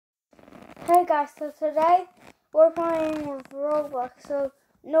Hey guys, so today we're playing with Roblox. So,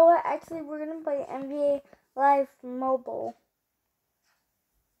 you know what? Actually, we're gonna play NBA Live Mobile.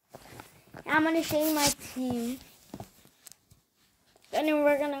 I'm gonna show you my team, and then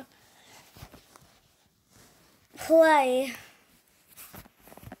we're gonna play.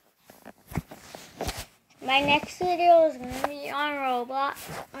 My next video is gonna be on Roblox,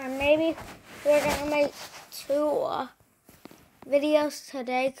 or maybe we're gonna make two videos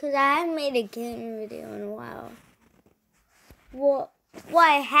today because I haven't made a gaming video in a while. Well,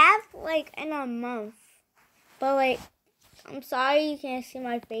 I have like in a month, but like, I'm sorry you can't see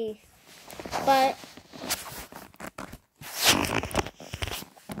my face, but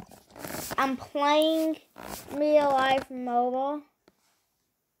I'm playing NBA Live Mobile.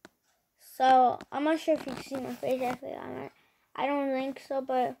 So I'm not sure if you can see my face actually on it. I don't think so,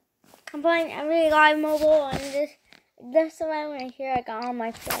 but I'm playing NBA Live Mobile, and this right here I got all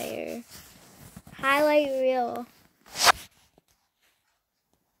my players. Highlight reel.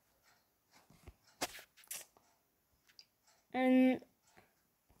 And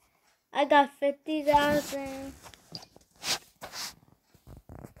I got 50,000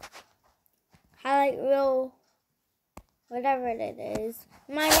 highlight reel, whatever it is.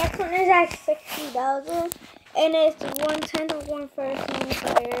 My next one is at 60,000, and it's 110 or 113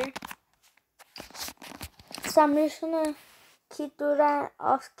 player. So I'm just gonna keep doing that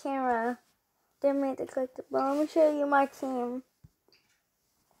off camera. Didn't mean to click it, but let me show you my team.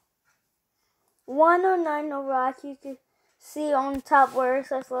 109 overall. You can see on top where it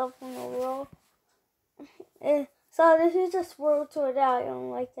says level from the world. So this is just World Tour out. I don't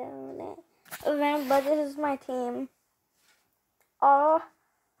like that event, but this is my team. All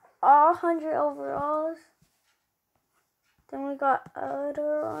 100 overalls. Then we got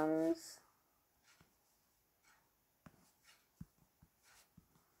other ones.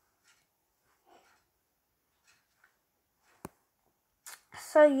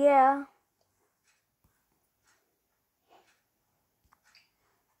 So yeah.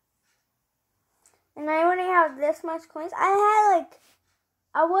 And I already have this much coins. I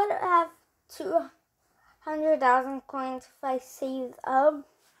would have 200,000 coins if I saved up.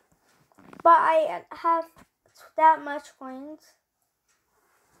 But I have that much coins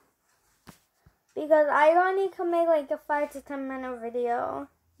because I only can make like a 5 to 10 minute video,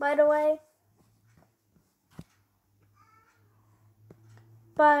 by the way.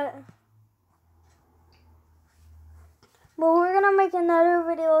 But we're gonna make another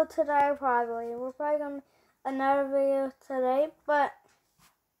video today probably. We're probably gonna make another video today, but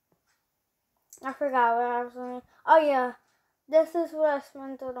I forgot what I was doing. Oh yeah, this is what I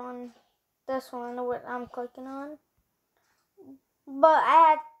spent it on. This one, what I'm clicking on. But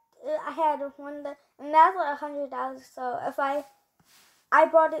I had one that, and that's like 100,000. So if I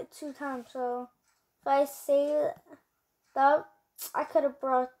brought it 2 times. So if I saved up, I could have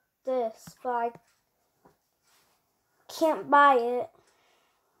brought this, but I can't buy it.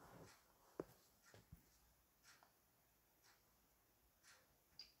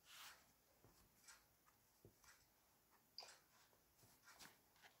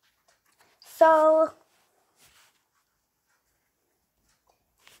 So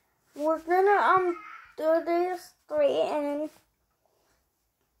we're gonna do these 3 and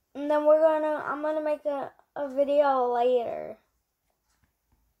then I'm gonna make a video later.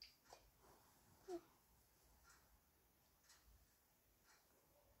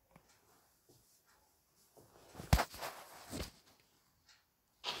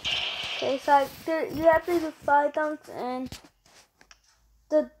 Okay, so you have to do 5 dunks, and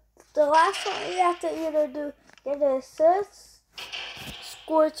the last one you have to either get an assist,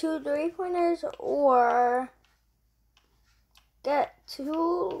 score 2 3-pointers, or get a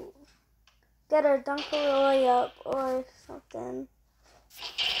dunk or layup or something.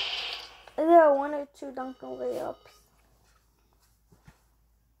 Either 1 or 2 dunk or layups.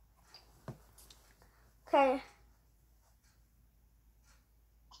 Okay.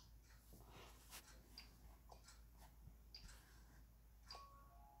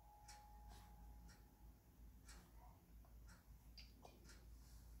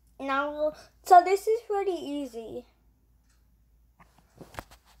 Now, so this is pretty easy.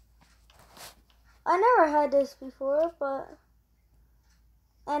 I never had this before, but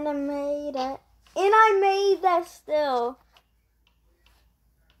and I made it, and I made that still.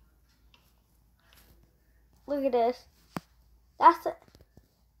 Look at this. That's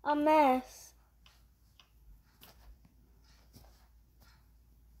a mess.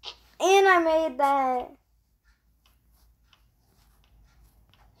 And I made that.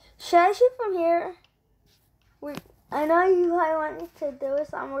 Should I shoot from here? I know you probably want me to do it,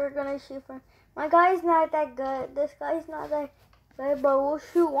 so we're gonna shoot for. My guy's not that good. This guy's not that good, but we'll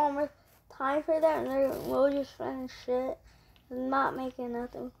shoot one more time for that, and then we'll just finish it. I'm not making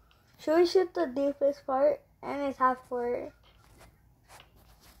nothing. Should we shoot the deepest part and it's half for?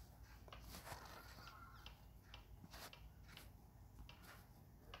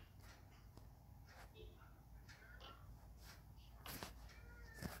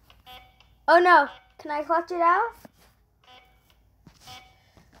 Oh no! Can I clutch it out?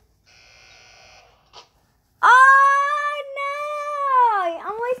 Oh no!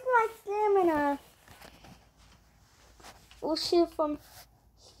 I'm wasting my stamina. We'll shoot from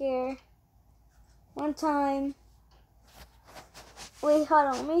here. One time. Wait, hold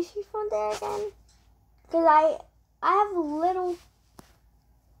on. Let me shoot from there again. Cause I have little.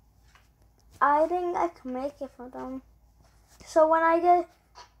 I think I can make it from them. So when I get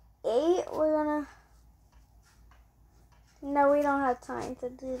 8, we're gonna. No, we don't have time to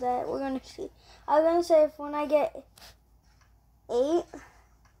do that. We're gonna see. I was gonna say if when I get 8,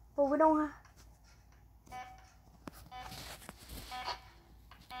 but we don't have.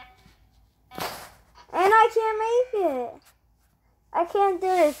 And I can't make it. I can't do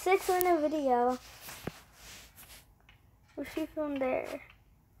it. 6-minute video. We'll shoot from there.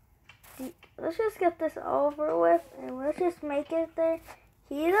 Let's just get this over with and let's just make it there.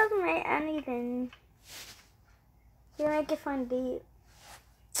 He doesn't make anything. He make it fun deep.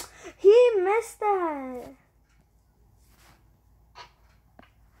 He missed that.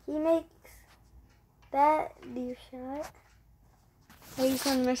 He makes that deep shot. He's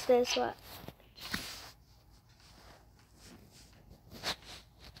gonna miss this shot.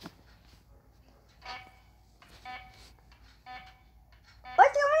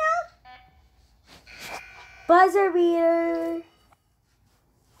 What's going on? Buzzer beater.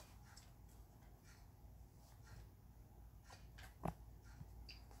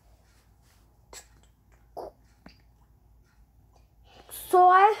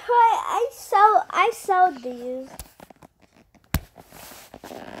 So I sell these.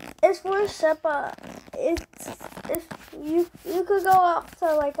 It's for SIPA. It's you could go up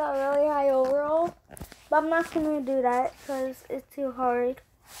to like a really high overall, but I'm not gonna do that because it's too hard,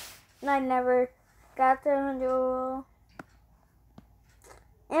 and I never got the 100 overall,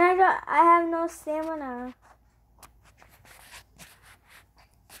 and I have no stamina.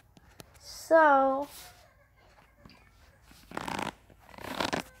 So.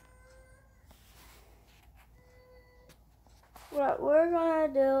 What we're gonna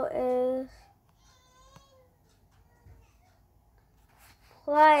do is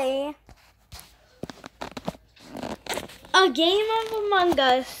play a game of Among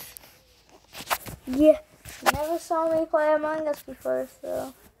Us. Yeah, never saw me play Among Us before,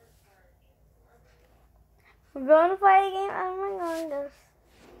 so we're going to play a game of Among Us.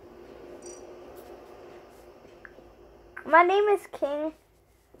 My name is King.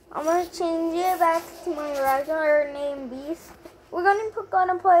 I'm gonna change it back to my regular name, Beast. We're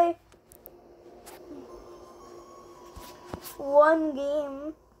gonna play one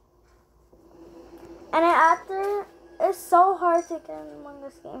game, and then after, it's so hard to get Among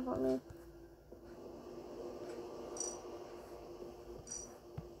Us game for me.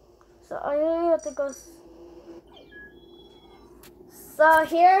 So I really have to go. So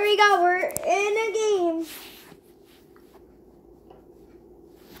here we go. We're in a game.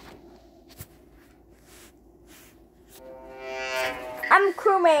 I'm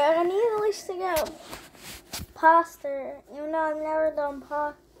crewmate. I need at least to get imposter. Even though I've never done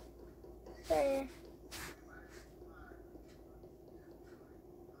imposter.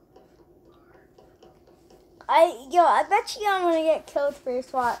 I bet you I'm gonna get killed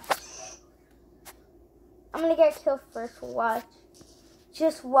first. Watch. I'm gonna get killed first. Watch.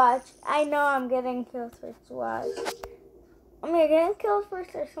 Just watch. I know I'm getting killed first. Watch. I'm gonna get killed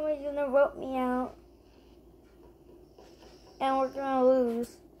first, or somebody's gonna vote me out. And we're gonna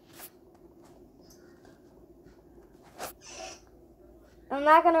lose. I'm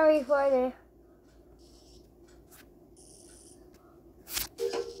not gonna record it.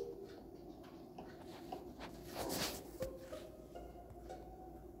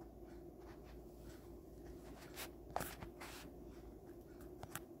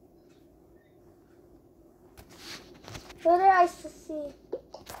 Who did I see?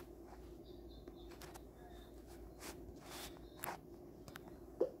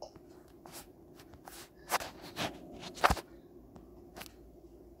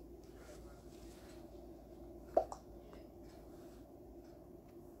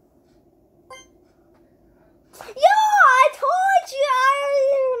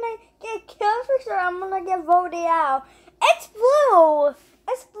 I'm gonna get voted out.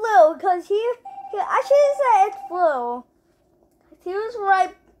 Cause I should have said it's blue. He was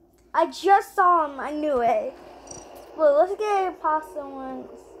right. I just saw him. I knew it. Blue. Let's get imposter ones.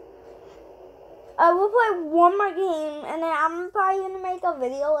 We'll play one more game, and then I'm probably gonna make a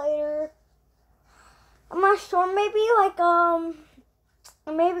video later. I'm not sure. Maybe like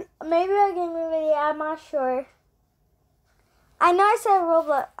maybe a gaming video. I'm not sure. I know I said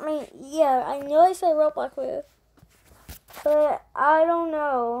Roblox. I mean, yeah, I know I said Roblox with, but I don't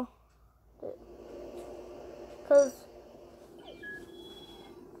know. Cause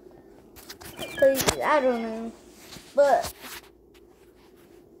I don't know. But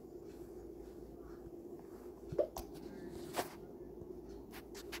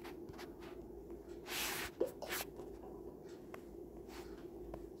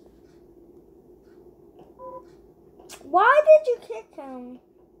why did you kick him?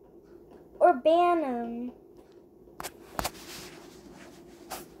 Or ban him?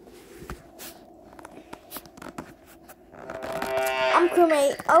 I'm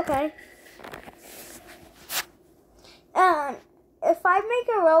crewmate. Okay. If I make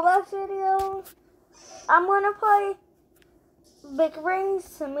a Roblox video, I'm gonna play Big Ring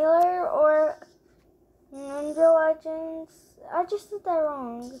Simulator or Ninja Legends. I just did that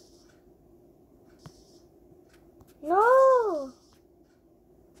wrong. No.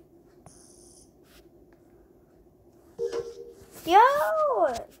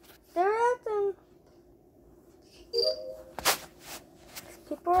 Yo, they're acting.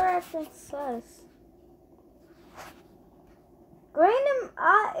 People are acting sus. Green and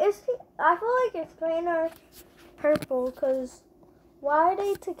I feel like it's green or purple. Cause why are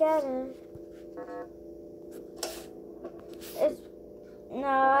they together? No,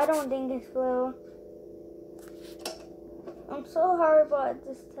 I don't think it's blue. I'm so horrible at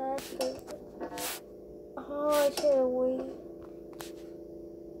this task. Oh, I should have waited.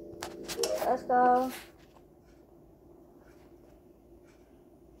 Let's go.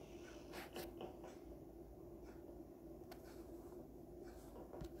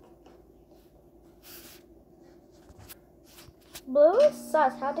 Blue is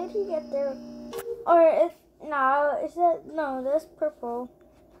sus. How did he get there? Or no, that's purple.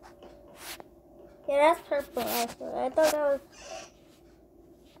 Yeah, that's purple actually. I thought that was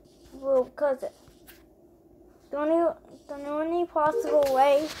blue because the only possible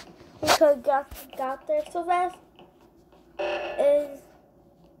way he could got there so fast is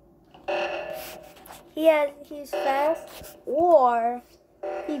he's fast or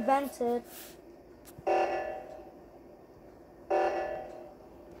he vented.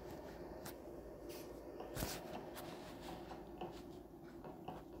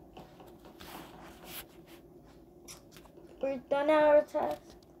 We're done our test.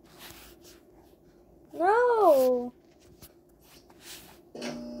 No.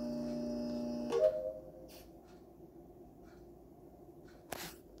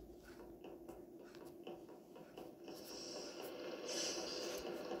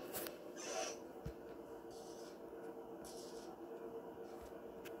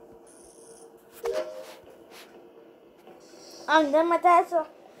 I'm done with that, so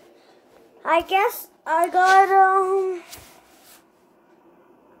I guess I got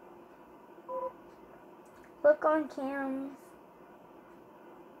look on cams.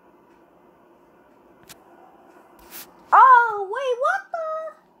 Oh wait, what the?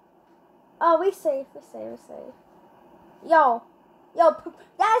 Oh, we safe. Yo,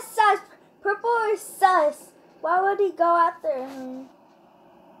 that's sus. Purple is sus. Why would he go after him?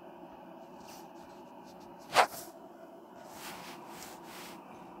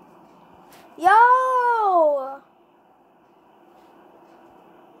 Yo!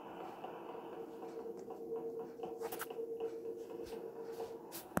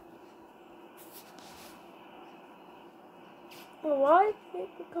 Why are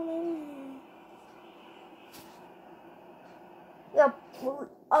people coming in here? Yo,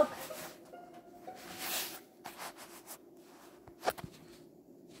 okay.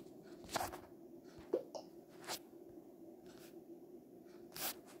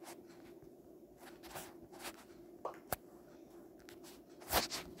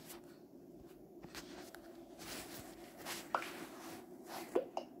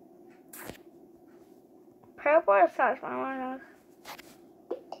 Purple is sus, I want to know.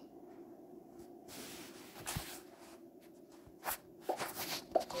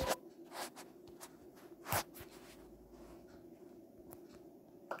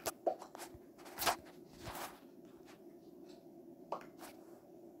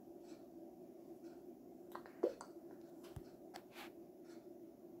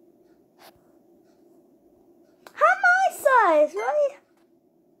 How am I sus? Really?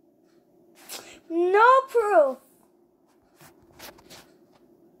 No proof.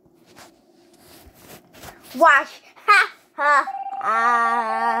 Watch. Ha ha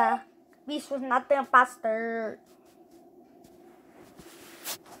ha. Beast was not the imposter.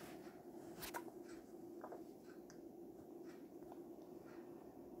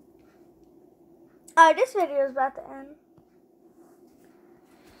 Alright, this video is about to end.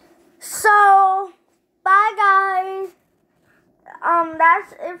 So, bye guys.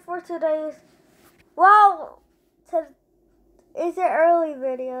 That's it for today's. Well, it's an early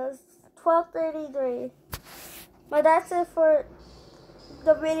videos, 12:33. But that's it for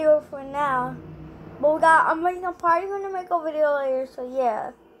the video for now. But I'm probably gonna make a video later. So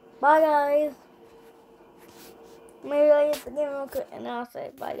yeah, bye guys. Maybe I have to give him a quick and I'll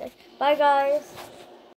say bye guys. Bye guys.